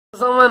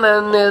Someone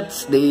and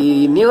it's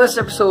the newest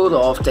episode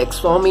of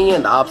Text for Me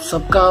and आप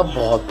सबका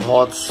बहुत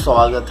बहुत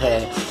स्वागत है।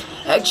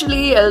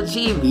 एक्चुअली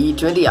LG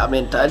V20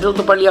 आपने टाइटल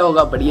तो पढ़ लिया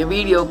होगा, बट ये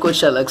वीडियो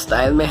कुछ अलग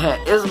स्टाइल में है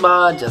इस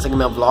बार। जैसे कि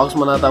मैं व्लॉग्स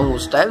बनाता हूँ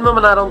उस स्टाइल में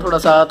बना रहा हूँ थोड़ा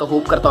सा, तो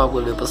होप करता हूँ आपको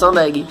वीडियो पसंद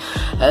आएगी।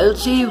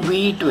 LG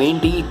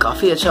V20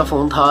 काफ़ी अच्छा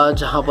फ़ोन था,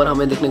 जहाँ पर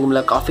हमें देखने को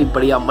मिला काफ़ी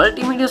बढ़िया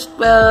मल्टीमीडिया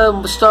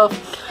स्टफ,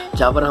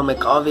 जहाँ पर हमें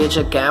काफ़ी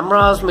अच्छे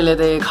कैमरास मिले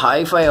थे, एक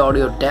हाई फाई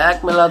ऑडियो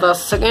टैग मिला था,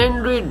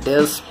 सेकेंडरी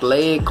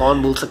डिस्प्ले,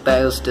 कौन भूल सकता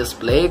है उस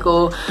डिस्प्ले को,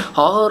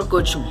 और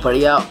कुछ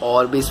बढ़िया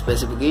और भी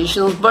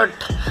स्पेसिफिकेशंस।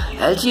 बट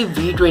LG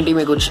V20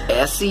 में कुछ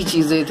ऐसी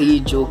चीज़ें थी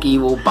जो कि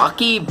वो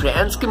बाकी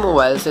ब्रांड्स के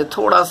मोबाइल से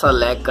थोड़ा सा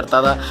लैग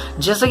करता था।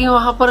 जैसे कि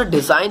वहाँ पर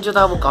डिज़ाइन जो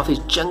था वो काफ़ी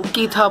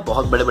चंकी था,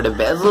 बहुत बड़े बड़े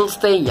बेजल्स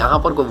थे, यहाँ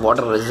पर कोई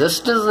वाटर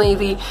रेजिस्टेंस नहीं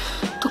थी,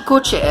 तो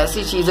कुछ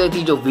ऐसी चीज़ें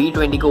थी जो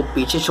V20 को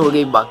पीछे छोड़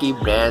गई बाकी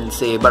ब्रांड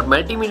से। बट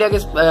मल्टीमीडिया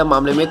के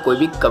मामले में कोई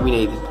भी कमी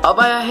नहीं थी। अब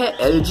आया है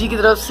LG की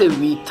तरफ से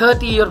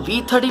V30, और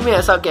V30 में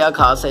ऐसा क्या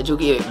खास है जो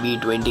कि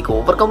V20 को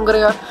ओवरकम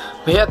करेगा?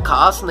 भैया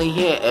खास नहीं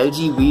है,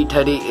 LG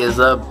V30 is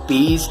a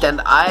beast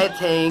and I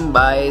think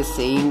by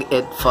seeing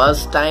it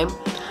first time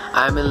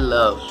I am in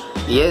love.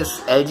 Yes,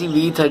 LG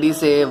V30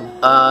 से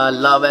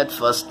लव एट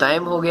फर्स्ट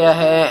टाइम हो गया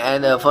है,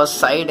 and first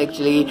sight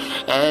actually.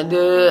 And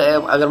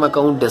अगर मैं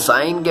कहूँ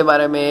डिज़ाइन के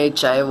बारे में,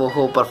 चाहे वो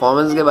हो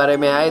परफॉर्मेंस के बारे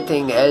में, I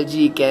think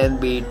LG can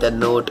beat the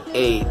Note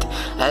 8।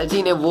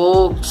 LG ने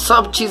वो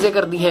सब चीज़ें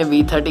कर दी हैं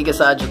V30 के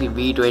साथ जो कि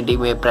V20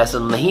 में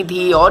प्रेजेंट नहीं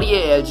थी, और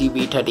ये LG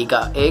V30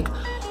 का एक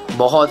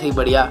बहुत ही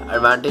बढ़िया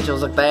एडवांटेज हो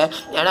सकता है।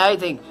 And I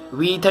think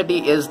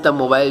V30 is the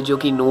mobile जो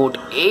कि Note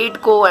 8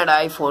 को एंड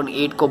iPhone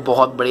 8 को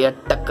बहुत बढ़िया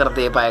टक्कर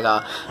दे पाएगा।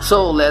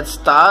 So let's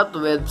start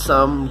with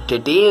some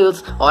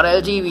details और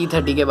LG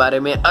V30 के बारे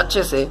में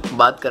अच्छे से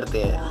बात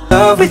करते हैं।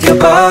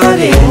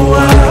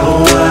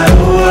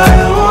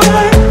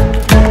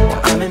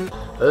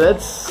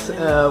 Let's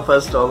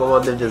first talk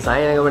about the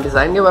design। अगर मैं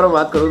डिज़ाइन के बारे में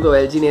बात करूँ तो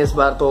LG ने इस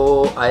बार तो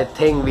आई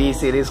थिंक V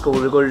सीरीज़ को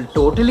बिल्कुल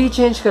टोटली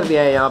चेंज कर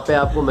दिया है। यहाँ पे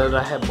आपको मिल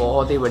रहा है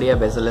बहुत ही बढ़िया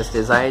बेजलेस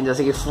डिज़ाइन,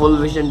 जैसे कि फुल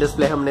विजन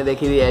डिस्प्ले हमने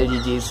देखी थी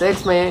LG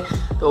G6 में,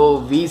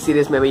 तो V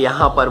सीरीज़ में भी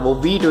यहाँ पर वो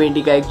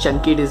V20 का एक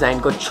चंकी डिज़ाइन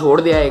को छोड़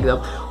दिया है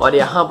एकदम, और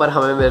यहाँ पर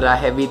हमें मिल रहा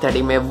है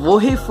V30 में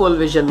वही फुल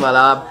विजन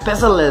वाला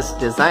बेजलेस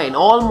डिज़ाइन।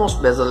 ऑलमोस्ट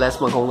बेजलेस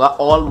मैं कहूँगा,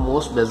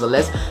 ऑलमोस्ट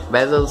बेजलेस,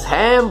 बेजल्स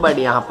हैं बट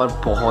यहाँ पर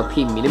बहुत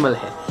ही मिनिमल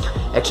है।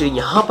 एक्चुअली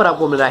यहाँ पर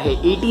आपको मिल रहा है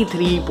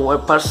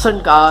 83%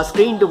 का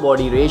स्क्रीन टू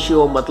बॉडी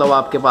रेशियो, मतलब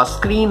आपके पास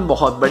स्क्रीन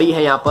बहुत बड़ी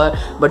है यहाँ पर,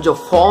 बट जो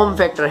फॉर्म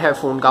फैक्टर है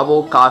फ़ोन का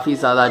वो काफ़ी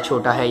ज़्यादा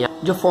छोटा है।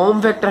 जो फॉर्म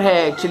फैक्टर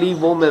है एक्चुअली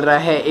वो मिल रहा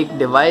है एक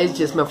डिवाइस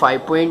जिसमें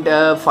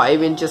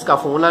 5.5 इंचेस का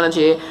फ़ोन आना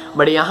चाहिए,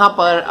 बट यहाँ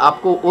पर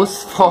आपको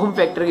उस फॉर्म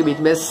फैक्टर के बीच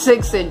में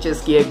 6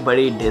 इंचेस की एक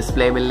बड़ी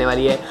डिस्प्ले मिलने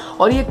वाली है,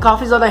 और ये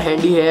काफ़ी ज़्यादा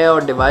हैंडी है,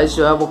 और डिवाइस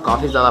जो है वो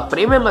काफ़ी ज़्यादा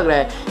प्रीमियम लग रहा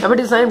है। यहाँ पर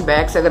डिज़ाइन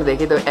बैक से अगर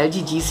देखें तो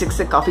LG G6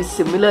 से काफ़ी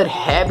सिमिलर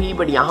है भी,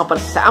 बट यहाँ पर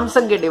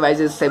सैमसंग के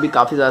डिवाइसेस से भी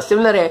काफ़ी ज़्यादा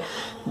सिमिलर है।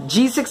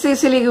 G6 से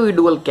इसीलिए क्योंकि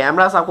डुअल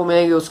कैमरास आपको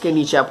मिलेंगे, उसके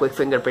नीचे आपको एक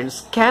फिंगरप्रिंट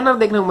स्कैनर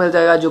देखने को मिल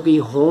जाएगा जो कि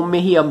होम में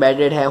ही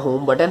एम्बेडेड है,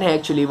 होम बटन है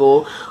एक्चुअली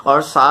वो,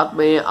 और साथ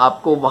में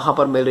आपको वहां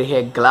पर मिल रही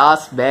है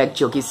ग्लास बैग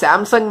जो कि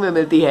सैमसंग में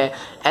मिलती है।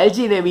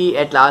 LG ने भी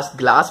एट लास्ट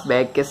ग्लास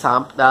बैग के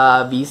साथ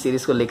V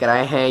सीरीज को लेकर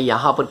आए हैं।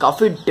 यहाँ पर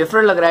काफ़ी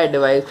डिफरेंट लग रहा है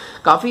डिवाइस,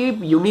 काफ़ी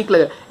यूनिक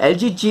लग रहा है।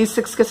 LG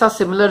G6 के साथ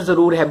सिमिलर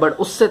ज़रूर है बट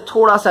उससे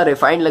थोड़ा सा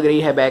रिफाइंड लग रही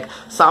है बैग।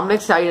 सामने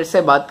साइड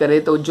से बात करें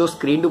तो जो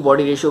स्क्रीन टू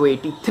बॉडी रेशियो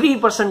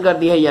 83% कर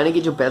दी है, यानी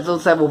कि जो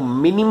बेजल्स है वो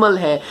मिनिमल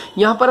है।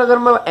 यहाँ पर अगर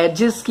मैं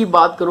एजेस की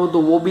बात करूँ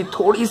तो वो भी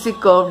थोड़ी सी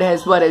कर्व्ड है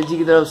इस बार LG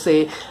की तरफ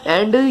से,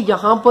 एंड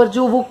यहाँ पर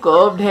जो वो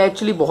कर्व्ड है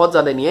एक्चुअली बहुत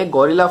ज़्यादा नहीं है,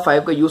 गोरिल्ला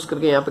 5 का यूज़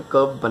करके यहाँ पे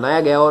कर्व बनाया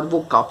गया और वो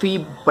काफ़ी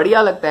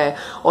बढ़िया लगता है।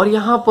 और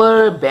यहाँ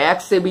पर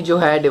बैक से भी जो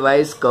है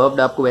डिवाइस कर्व्ड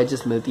आपको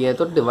एजेस मिलती है,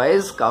 तो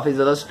डिवाइस काफ़ी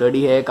ज़्यादा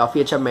स्टडी है,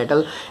 काफ़ी अच्छा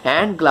मेटल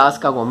एंड ग्लास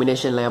का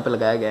कॉम्बिनेशन यहाँ पे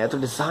लगाया गया है, तो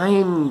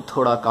डिज़ाइन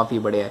थोड़ा काफ़ी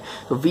बढ़िया है।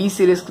 तो V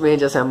सीरीज में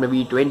जैसे हमने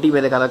V20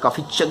 में देखा था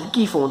काफ़ी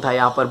चंकी फ़ोन था,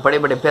 यहाँ पर बड़े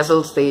बड़े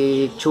बेजल्स थे,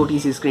 एक छोटी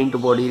सी स्क्रीन टू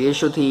बॉडी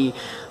रेशियो थी,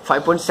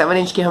 5.7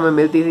 इंच की हमें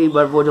मिलती थी,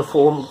 बट वो जो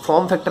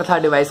फॉर्म फैक्टर था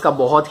डिवाइस का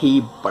बहुत ही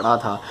बड़ा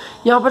था।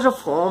 यहाँ पर जो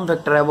फॉर्म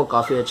फैक्टर है वो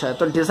काफ़ी अच्छा है।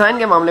 तो डिज़ाइन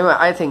के मामले में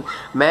आई थिंक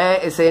मैं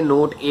इसे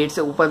Note 8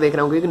 से ऊपर देख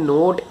रहा हूँ, क्योंकि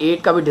Note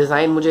 8 का भी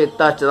डिज़ाइन मुझे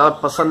इतना ज़्यादा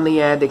पसंद नहीं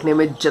आया देखने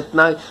में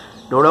जितना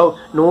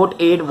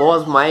Note 8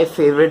 was my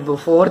favourite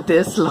before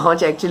this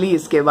launch actually.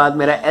 इसके बाद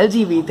मेरा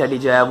LG V30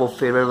 जो है वो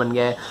फेवरेट बन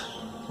गया है।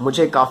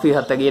 मुझे काफ़ी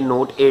हद तक ये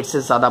Note 8 से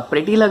ज़्यादा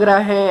प्रिटी लग रहा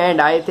है, and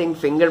I think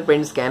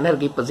fingerprint scanner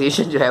की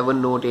पोजीशन जो है वो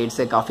Note 8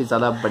 से काफ़ी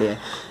ज़्यादा बढ़िया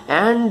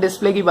है। एंड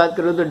डिस्प्ले की बात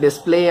करूँ तो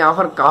डिस्प्ले यहाँ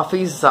पर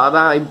काफ़ी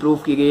ज़्यादा इम्प्रूव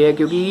की गई है,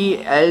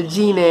 क्योंकि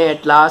LG ने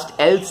एट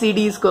लास्ट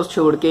LCDs को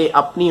छोड़ के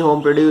अपनी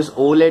होम प्रोड्यूस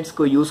OLEDs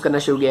को यूज़ करना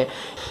शुरू किया है।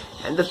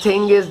 And the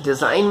thing is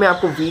design में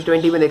आपको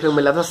V20 में देखने को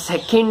मिला था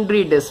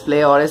सेकेंडरी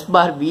डिस्प्ले, और इस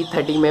बार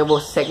V30 में वो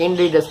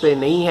सेकेंडरी डिस्प्ले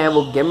नहीं है,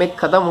 वो गिमिक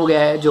ख़त्म हो गया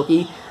है, जो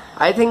कि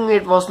I think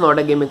it was not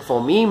a gimmick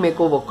for me, मेरे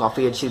को वो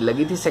काफ़ी अच्छी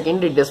लगी थी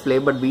सेकेंडरी डिस्प्ले,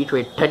 बट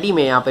V30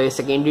 में यहाँ पे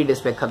सेकेंडरी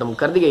डिस्प्ले खत्म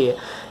कर दी गई है।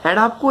 एंड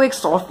आपको एक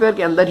सॉफ्टवेयर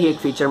के अंदर ही एक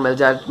फीचर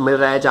मिल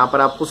रहा है जहाँ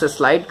पर आप उसे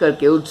स्लाइड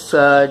करके उस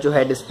जो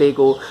है डिस्प्ले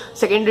को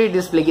सेकेंडरी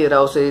डिस्प्ले की तरह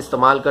उसे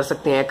इस्तेमाल कर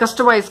सकते हैं,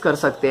 कस्टमाइज कर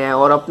सकते हैं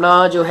और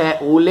अपना जो है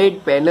OLED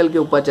पैनल के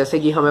ऊपर, जैसे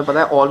कि हमें पता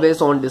है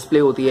ऑलवेज ऑन डिस्प्ले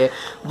होती है,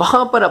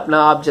 वहां पर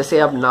अपना आप जैसे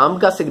आप नाम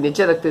का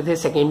सिग्नेचर रखते थे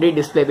सेकेंडरी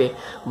डिस्प्ले पे,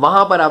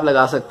 वहां पर आप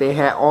लगा सकते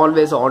हैं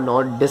ऑलवेज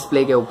ऑन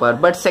डिस्प्ले के ऊपर।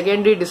 बट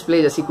सेकेंडरी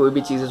डिस्प्ले जैसी कोई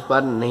भी चीज इस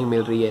पर नहीं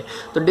मिल रही है।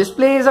 तो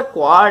display is a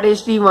quad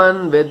HD one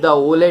with the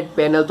OLED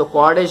panel. तो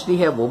क्वाड HD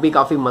है वो भी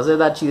काफी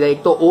मजेदार चीज है।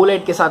 एक तो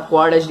OLED के साथ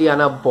क्वाड HD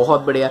आना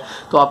बहुत बढ़िया,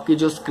 तो आपकी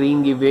जो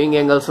स्क्रीन की व्यूइंग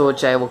एंगल्स हो,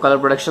 चाहे वो कलर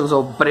प्रोडक्शन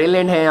हो,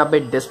 ब्रिलियंट है। यहाँ पे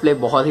डिस्प्ले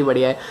बहुत ही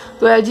बढ़िया है।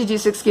 तो LG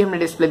G6 की हमने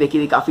डिस्प्ले देखी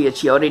थी, काफी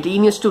अच्छी है और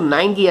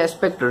 18:9 की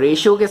एस्पेक्ट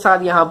रेशियो के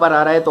साथ यहाँ पर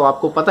आ रहा है। तो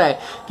आपको पता है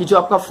कि जो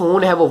आपका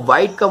फोन है वो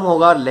वाइड कम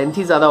होगा और लेंथ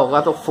ही ज्यादा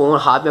होगा, तो फोन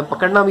हाथ में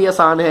पकड़ना भी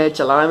आसान है,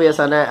 चलाना भी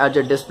आसान है, और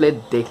जो डिस्प्ले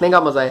देखने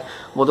का मजा है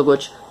वो तो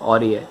कुछ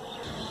और ही है।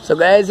 So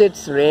guys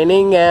it's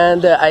raining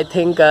and I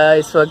think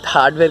इस वक्त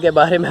हार्डवेयर के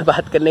बारे में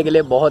बात करने के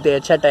लिए बहुत ही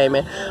अच्छा टाइम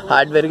है।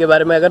 हार्डवेयर के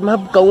बारे में अगर मैं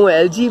कहूँ,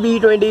 LG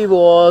V20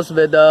 was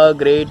with a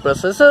great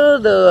processor,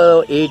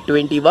 the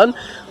 821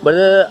 but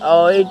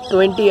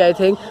 820 I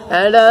think,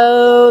 and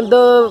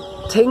the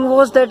thing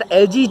was that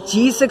LG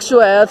G6 जो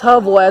आया था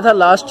वो आया था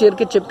लास्ट ईयर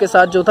के चिप के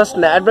साथ जो था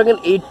Snapdragon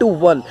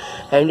 821,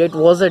 and it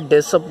was a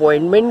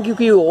disappointment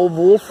क्योंकि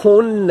वो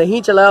फोन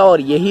नहीं चला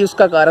और यही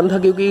उसका कारण था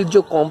क्योंकि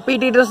जो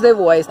कॉम्पिटिटर्स थे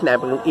वो आए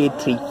स्नैपड्रैगन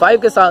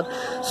 835 के साथ।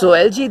 सो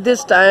LG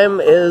this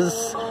time is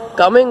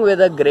coming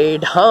with a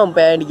great hump,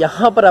 and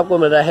यहाँ पर आपको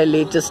मिल रहा है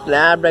लेटेस्ट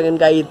स्नैपड्रैगन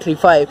का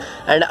 835,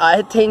 एंड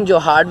आई थिंक जो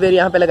हार्डवेयर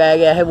यहाँ पे लगाया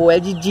गया है वो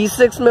LG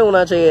G6 में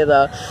होना चाहिए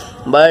था,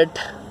 बट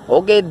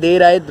ओके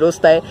देर आए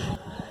दुरुस्त आए।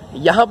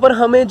 यहाँ पर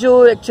हमें जो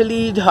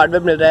एक्चुअली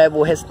हार्डवेयर मिल रहा है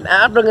वो है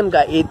स्नैपड्रैगन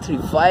का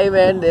 835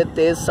 and it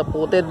is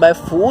supported by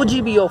 4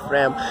 GB of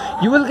RAM.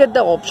 You will get the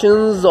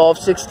options of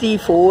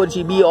 64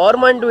 GB और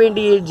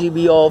 128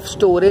 GB ऑफ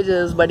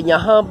स्टोरेजेस, बट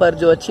यहाँ पर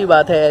जो अच्छी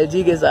बात है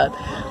LG के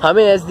साथ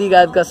हमें SD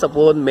कार्ड का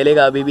सपोर्ट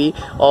मिलेगा अभी भी,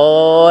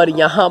 और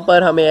यहाँ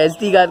पर हमें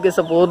SD कार्ड के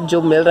सपोर्ट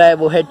जो मिल रहा है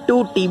वो है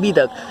 2 TB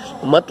तक।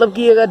 मतलब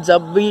कि अगर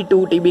जब भी 2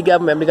 TB का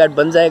मेमोरी कार्ड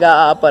बन जाएगा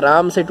आप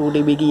आराम से 2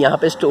 TB की यहाँ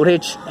पे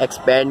स्टोरेज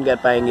एक्सपेंड कर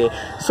पाएंगे।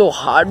 सो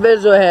हार्डवेयर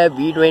जो है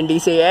V20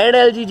 से एंड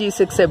LG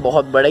G6 से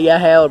बहुत बढ़िया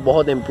है और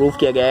बहुत इम्प्रूव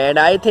किया गया है, एंड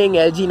आई थिंक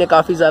LG ने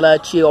काफ़ी ज़्यादा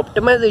अच्छी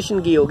ऑप्टिमाइजेशन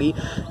की होगी।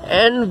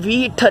 एंड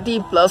V30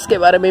 प्लस के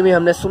बारे में भी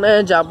हमने सुना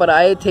है जहाँ पर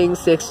आई थिंक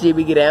 6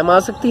 GB की रैम आ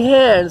सकती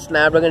है एंड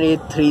स्नैपड्रैगन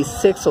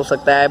 836 हो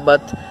सकता है,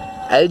 बट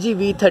LG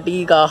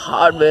V30 का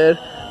हार्डवेयर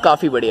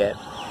काफ़ी बढ़िया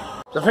है।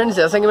 तो फ्रेंड्स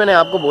जैसा कि मैंने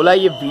आपको बोला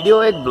ये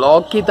वीडियो एक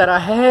ब्लॉग की तरह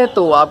है,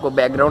 तो आपको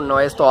बैकग्राउंड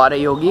नॉइज तो आ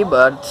रही होगी,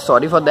 but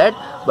sorry for that.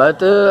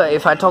 But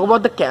if I talk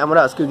about the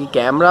cameras, क्योंकि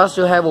कैमरास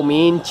जो है वो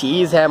मेन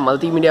चीज़ है,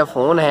 मल्टीमीडिया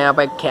फ़ोन है, यहाँ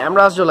पे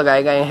कैमरास जो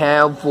लगाए गए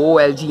हैं वो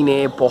LG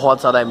ने बहुत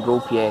ज़्यादा इम्प्रूव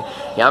किए हैं।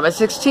 यहाँ पे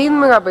 16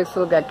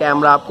 मेगापिक्सल का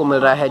कैमरा आपको मिल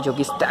रहा है जो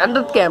कि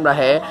स्टैंडर्ड कैमरा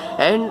है,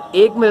 एंड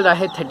एक मिल रहा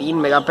है 13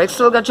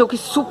 मेगापिक्सल का जो कि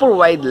सुपर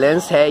वाइड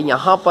लेंस है।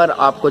 यहाँ पर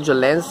आपको जो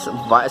लेंस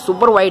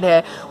सुपर वाइड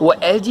है वो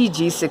LG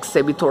G6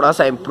 से भी थोड़ा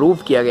सा इम्प्रूव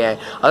किया गया है।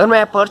 अगर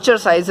मैं अपर्चर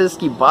साइजेस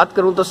की बात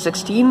करूँ तो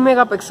 16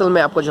 मेगापिक्सल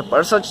में आपको जो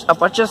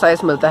अपर्चर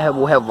साइज मिलता है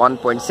वो है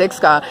 1.6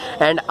 का,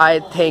 and I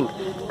think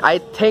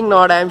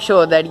not, I am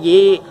sure that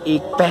ये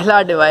एक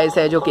पहला डिवाइस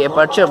है जो कि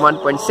अपर्चर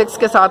 1.6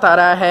 के साथ आ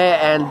रहा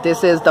है, and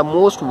this is the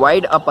most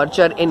wide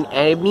aperture in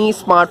any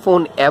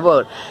smartphone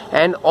ever.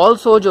 And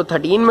also जो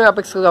 13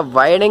 मेगापिक्सल का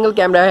वाइड एंगल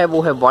कैमरा है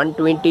वो है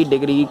 120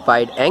 डिग्री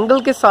वाइड एंगल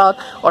के साथ,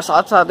 और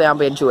साथ साथ यहाँ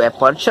पे जो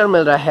अपर्चर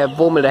मिल रहा है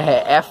वो मिल रहा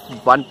है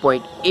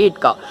f1.8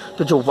 का।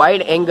 तो जो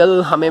वाइड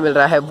एंगल हमें मिल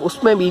रहा है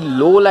उसमें भी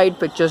लो लाइट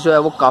पिक्चर्स जो है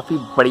वो काफ़ी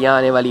बढ़िया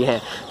आने वाली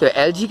हैं। तो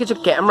LG के जो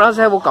कैमराज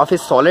है वो काफ़ी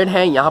सॉलिड हैं।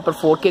 यहाँ पर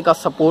 4K का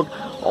सपोर्ट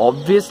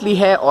ऑब्वियसली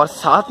है और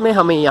साथ में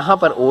हमें यहाँ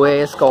पर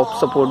OIS का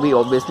सपोर्ट भी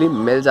ऑब्वियसली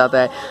मिल जाता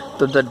है।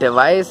 तो the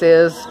device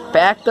is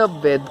packed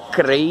up with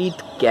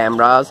great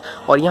cameras.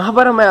 और यहाँ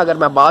पर अगर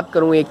मैं बात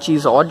करूँ एक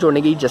चीज़ और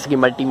जोड़ने की, जैसे कि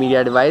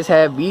मल्टीमीडिया डिवाइस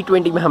है,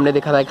 V20 में हमने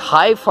देखा था एक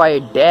हाई-फाई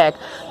डैक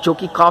जो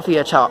कि काफ़ी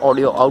अच्छा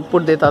ऑडियो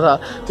आउटपुट देता था।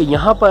 तो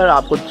यहाँ पर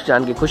आपको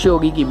जान के खुशी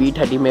होगी कि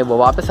V30 में वो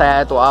वापस आया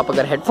है। तो आप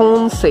अगर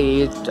हेडफोन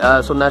से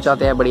सुनना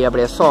चाहते हैं बढ़िया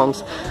बढ़िया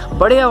सॉन्ग्स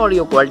बढ़िया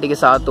ऑडियो क्वालिटी के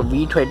साथ, तो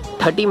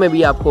V30 में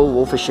भी आपको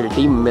वो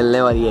फैसिलिटी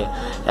मिलने वाली है।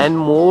 And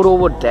more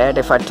over that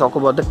if I talk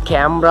about the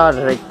camera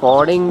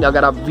recording,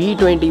 अगर आप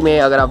V20 में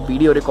अगर आप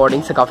वीडियो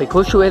रिकॉर्डिंग से काफ़ी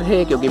खुश हुए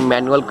थे क्योंकि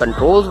manual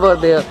controls were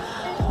there,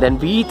 then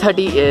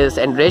V30 is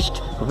enriched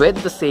with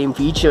the same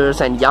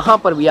features, and यहाँ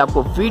पर भी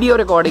आपको वीडियो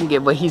रिकॉर्डिंग के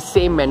वही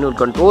सेम मैनुअल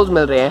कंट्रोल्स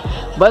मिल रहे हैं,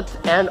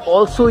 but and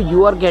also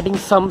you are getting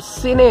some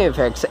cine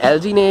effects.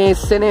 LG ने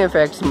सिने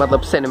इफेक्ट्स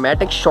मतलब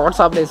सिनेमैटिक शॉट्स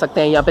आप ले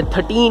सकते हैं। यहाँ पे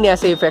 13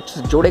 ऐसे इफेक्ट्स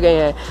जोड़े गए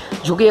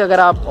हैं जो कि अगर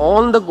आप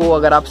ऑन द गो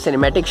अगर आप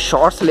सिनेमैटिक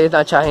शॉट्स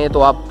लेना चाहें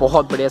तो आप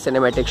बहुत बढ़िया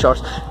सिनेमैटिक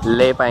शॉट्स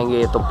ले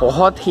पाएंगे। तो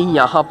बहुत ही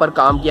यहाँ पर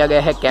काम किया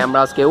गया है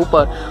कैमरास के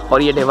ऊपर,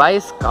 और ये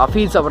डिवाइस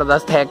काफ़ी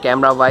ज़बरदस्त है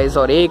कैमरा वाइज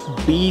और एक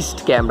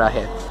बीस्ट कैमरा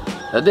है।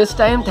 This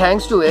time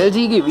thanks to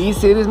LG की V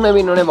सीरीज में भी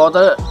इन्होंने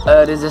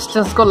वाटर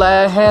रेजिस्टेंस को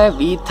लाया है।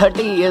 V30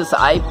 इज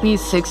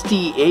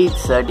IP68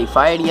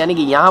 सर्टिफाइड, यानी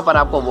कि यहाँ पर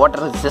आपको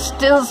वाटर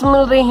रेजिस्टेंस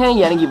मिल रही है,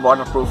 यानी कि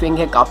वाटर प्रूफिंग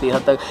है काफ़ी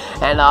हद तक।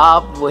 एंड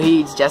आप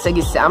वही जैसे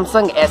कि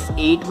सैमसंग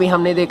S8 में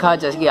हमने देखा,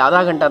 जैसे कि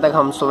आधा घंटा तक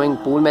हम स्विमिंग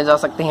पूल में जा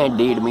सकते हैं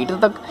 1.5 मीटर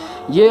तक,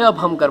 ये अब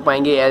हम कर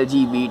पाएंगे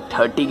LG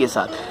V30 के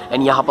साथ।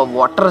 एंड यहाँ पर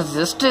वाटर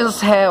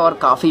रेजिस्टेंस है और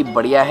काफ़ी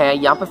बढ़िया है।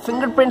 यहाँ पर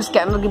फिंगरप्रिंट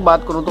स्कैनर की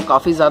बात करूँ तो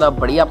काफ़ी ज़्यादा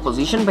बढ़िया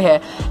पोजीशन पे है।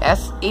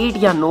 S8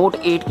 या Note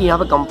 8 की यहाँ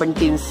पे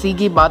कॉम्पिटेंसी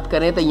की बात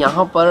करें तो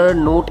यहाँ पर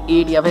Note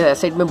 8 या फिर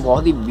S8 में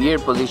बहुत ही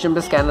वियर्ड पोजीशन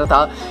पे स्कैनर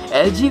था।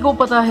 LG को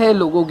पता है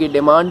लोगों की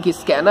डिमांड की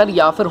स्कैनर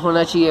या फिर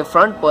होना चाहिए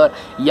फ्रंट पर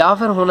या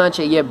फिर होना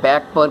चाहिए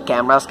बैक पर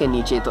कैमरास के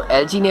नीचे, तो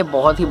LG ने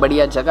बहुत ही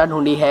बढ़िया जगह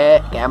ढूंढी है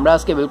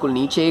कैमरास के बिल्कुल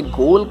नीचे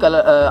गोल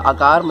कलर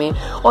आकार में।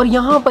 और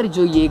यहाँ पर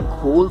जो ये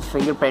गोल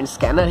फिंगरप्रिंट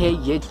स्कैनर है,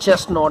 ये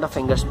just not a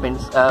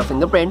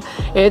fingerprint,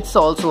 it's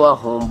also a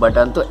home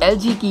button. तो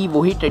LG की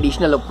वही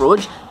ट्रेडिशनल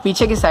अप्रोच,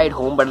 पीछे की साइड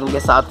होम बटन के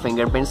साथ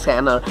fingerprint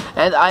scanner.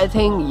 And I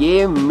think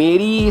ये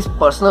मेरी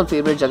पर्सनल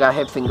फेवरेट जगह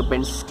है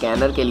फिंगरप्रिंट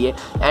स्कैनर के लिए।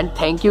 एंड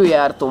थैंक यू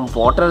यार, तुम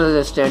वाटर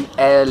रेजिस्टेंट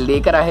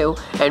लेकर आए हो।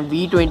 एंड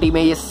V20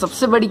 में ये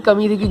सबसे बड़ी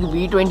कमी थी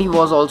क्योंकि V20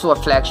 was also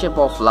a flagship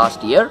of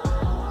last year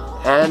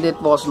and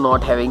it was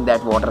not having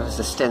that water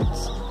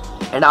resistance.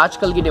 And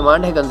आजकल की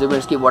डिमांड है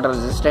कंज्यूमर्स की water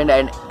resistant,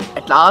 and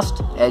at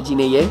last LG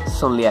ने ये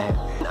सुन लिया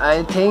है।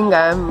 I think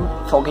I'm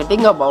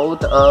forgetting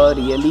about a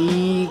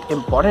really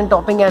important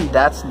topic and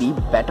that's the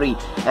battery.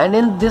 And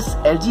in this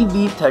LG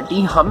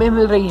V30 हमें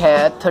मिल रही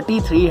है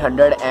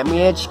 3300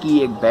 mAh की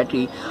एक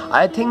बैटरी।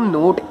 I think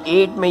Note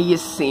 8 में ये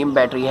सेम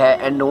बैटरी है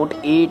and Note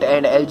 8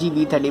 and LG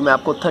V30 में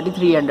आपको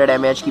 3300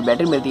 mAh की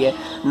बैटरी मिलती है।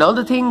 Now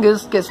the thing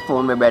is किस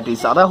फोन में बैटरी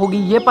ज़्यादा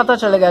होगी ये पता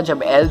चलेगा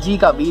जब LG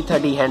का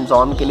V30 हैंड्स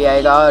ऑन के लिए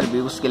आएगा,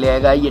 रिव्यूज के लिए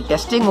आएगा, ये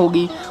टेस्टिंग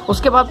होगी,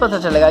 उसके बाद पता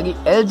चलेगा कि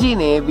LG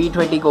ने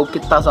V20 को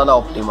कितना ज़्यादा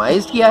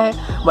ऑप्टिमाइज किया है।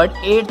 बट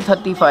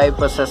 835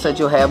 प्रोसेसर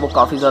जो है वो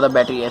काफ़ी ज़्यादा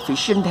बैटरी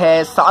एफिशिएंट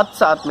है।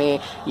 साथ में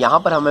यहाँ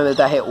पर हमें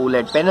मिलता है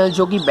OLED पैनल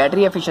जो कि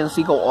बैटरी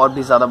एफिशिएंसी को और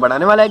भी ज़्यादा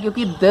बढ़ाने वाला है,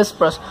 क्योंकि this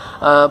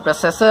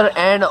processor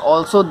and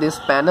also this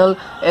panel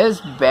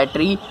is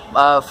battery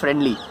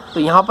friendly. तो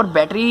यहाँ पर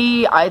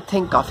बैटरी आई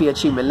थिंक काफ़ी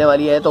अच्छी मिलने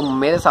वाली है। तो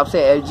मेरे हिसाब से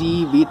LG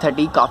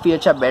V30 काफ़ी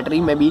अच्छा बैटरी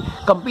में भी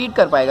कम्पीट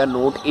कर पाएगा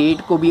Note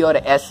 8 को भी और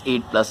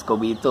S8 Plus को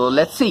भी। तो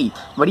लेट्स सी।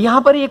 बट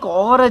यहाँ पर एक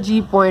और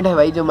अजीब पॉइंट है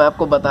भाई जो मैं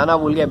आपको बताना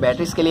भूल गया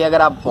बैटरीज के लिए।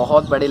 अगर आप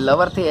बहुत बड़े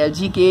लवर थे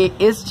LG के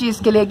इस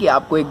चीज़ के लिए कि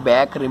आपको एक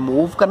बैक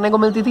रिमूव करने को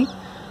मिलती थी,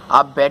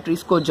 आप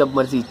बैटरीज को जब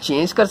मर्जी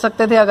चेंज कर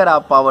सकते थे। अगर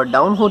आप पावर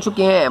डाउन हो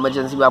चुके हैं,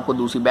 इमरजेंसी में आपको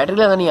दूसरी बैटरी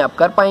लगानी है, आप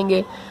कर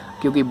पाएंगे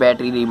क्योंकि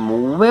बैटरी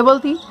रिमूवेबल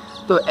थी।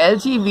 तो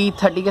LG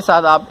V30 के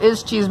साथ आप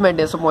इस चीज़ में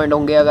डिसअपॉइंट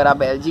होंगे अगर आप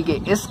LG के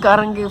इस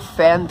कारण के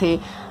फैन थे,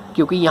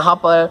 क्योंकि यहाँ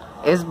पर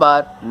इस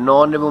बार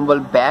non removable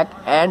back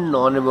and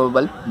non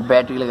removable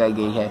battery लगाई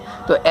गई है।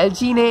 तो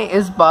LG ने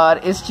इस बार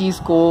इस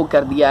चीज़ को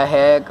कर दिया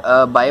है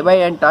बाय बाय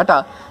एंड टाटा,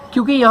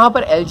 क्योंकि यहाँ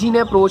पर LG ने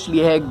अप्रोच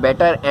लिया है एक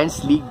बेटर एंड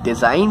स्लीक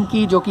डिज़ाइन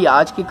की, जो कि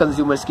आज के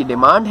कंज्यूमर्स की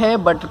डिमांड है।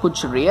 बट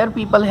कुछ रेयर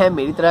पीपल हैं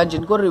मेरी तरह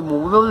जिनको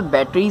रिमूवेबल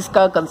बैटरीज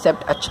का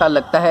कंसेप्ट अच्छा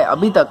लगता है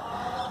अभी तक,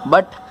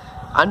 बट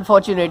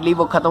अनफॉर्चुनेटली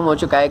वो ख़त्म हो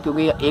चुका है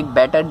क्योंकि एक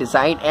better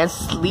design and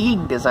sleek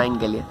design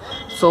के लिए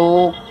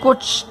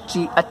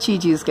कुछ अच्छी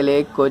चीज़ के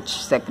लिए कुछ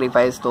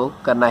सेक्रीफाइस तो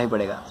करना ही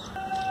पड़ेगा।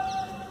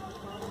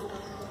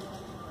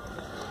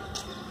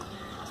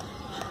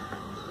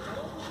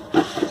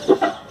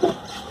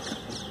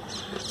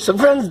 So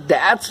friends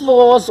that's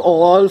was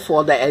all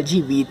for the LG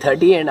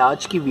V30 and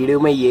आज की वीडियो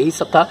में यही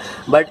सब था।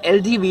 बट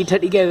LG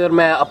V30 के अगर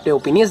मैं अपने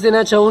ओपिनियंस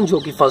देना चाहूँ जो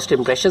कि फर्स्ट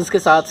इंप्रेशंस के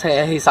साथ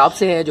है हिसाब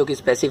से है, जो कि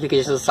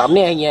स्पेसिफिकेशन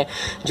सामने आई हैं,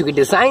 जो कि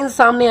डिज़ाइन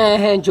सामने आए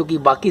हैं, जो कि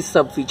बाकी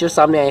सब फीचर्स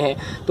सामने आए हैं,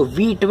 तो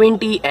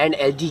V20 एंड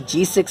LG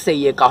G6 से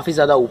ये काफ़ी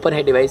ज़्यादा ऊपर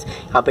है डिवाइस।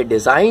 यहाँ पे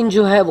डिज़ाइन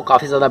जो है वो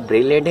काफ़ी ज़्यादा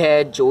ब्रिलियंट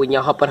है। जो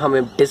यहाँ पर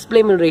हमें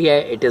डिस्प्ले मिल रही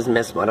है it is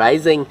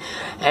mesmerising.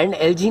 And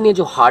LG ने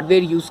जो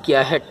हार्डवेयर यूज़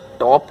किया है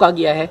टॉप का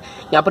किया है।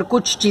 यहाँ पर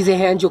कुछ चीज़ें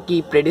हैं जो कि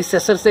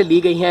प्रेडिसेसर से ली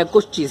गई हैं,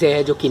 कुछ चीज़ें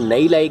हैं जो कि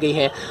नई लाई गई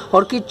हैं,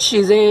 और कुछ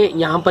चीज़ें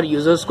यहाँ पर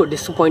यूज़र्स को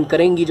डिसअपॉइंट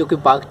करेंगी जो कि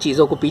बाकी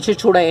चीज़ों को पीछे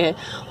छोड़ आए हैं,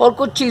 और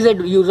कुछ चीज़ें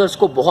यूज़र्स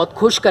को बहुत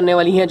खुश करने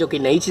वाली हैं जो कि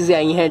नई चीज़ें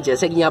आई हैं।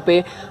 जैसे कि यहाँ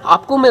पे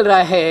आपको मिल रहा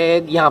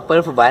है यहाँ पर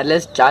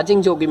वायरलेस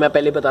चार्जिंग, जो कि मैं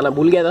पहले बताना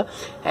भूल गया था,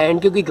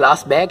 एंड क्योंकि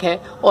ग्लास बैक है,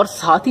 और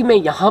साथ ही में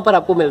यहाँ पर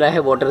आपको मिल रहा है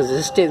वाटर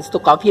रेजिस्टेंस। तो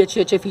काफ़ी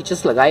अच्छे अच्छे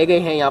फीचर्स लगाए गए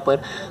हैं यहाँ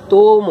पर।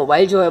 तो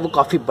मोबाइल जो है वो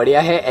काफ़ी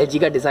बढ़िया है। LG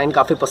का डिज़ाइन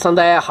काफ़ी पसंद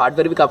आया,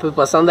 हार्डवेयर भी काफ़ी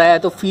पसंद आया,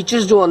 तो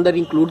फीचर्स जो अंदर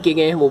इंक्लूड किए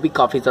गए हैं वो भी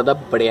काफ़ी ज़्यादा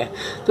बढ़िया है।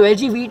 तो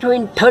LG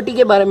V30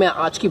 के बारे में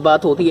आज की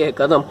बात होती है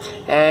खत्म।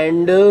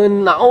 And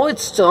now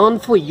it's turn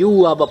for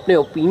you. आप अपने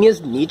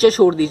ओपिनियंस नीचे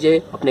छोड़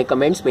दीजिए अपने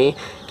कमेंट्स में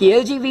कि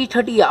LG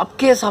V30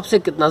 आपके हिसाब से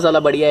कितना ज़्यादा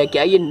बढ़िया है।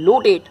 क्या ये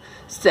Note 8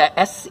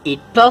 S8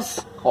 Plus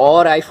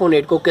और iPhone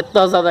 8 को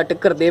कितना ज़्यादा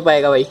टक्कर दे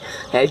पाएगा भाई?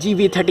 LG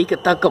V30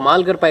 कितना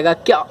कमाल कर पाएगा?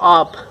 क्या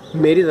आप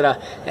मेरी तरह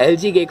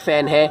LG के एक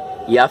फ़ैन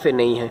है या फिर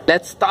नहीं है?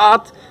 लेट्स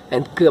स्टार्ट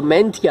एंड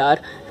कमेंट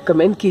यार।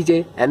 कमेंट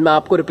कीजिए एंड मैं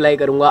आपको रिप्लाई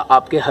करूंगा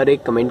आपके हर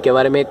एक कमेंट के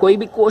बारे में। कोई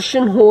भी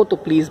क्वेश्चन हो तो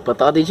प्लीज़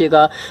बता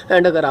दीजिएगा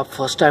एंड अगर आप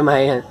फर्स्ट टाइम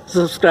आए हैं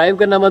सब्सक्राइब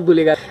करना मत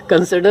भूलिएगा,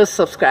 कंसिडर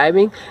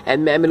सब्सक्राइबिंग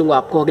एंड मैं मिलूंगा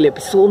आपको अगले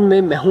एपिसोड में।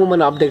 मैं हूं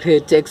मन, आप देख रहे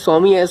हैं चेक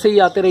स्वामी। ऐसे ही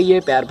आते रहिए,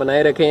 प्यार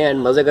बनाए रखें एंड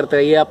मज़े करते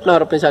रहिए, अपना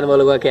और अपने चैनल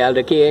वालों का ख्याल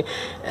रखिए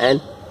and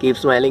keep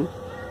smiling.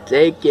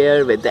 Take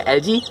care with the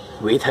LG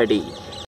V30।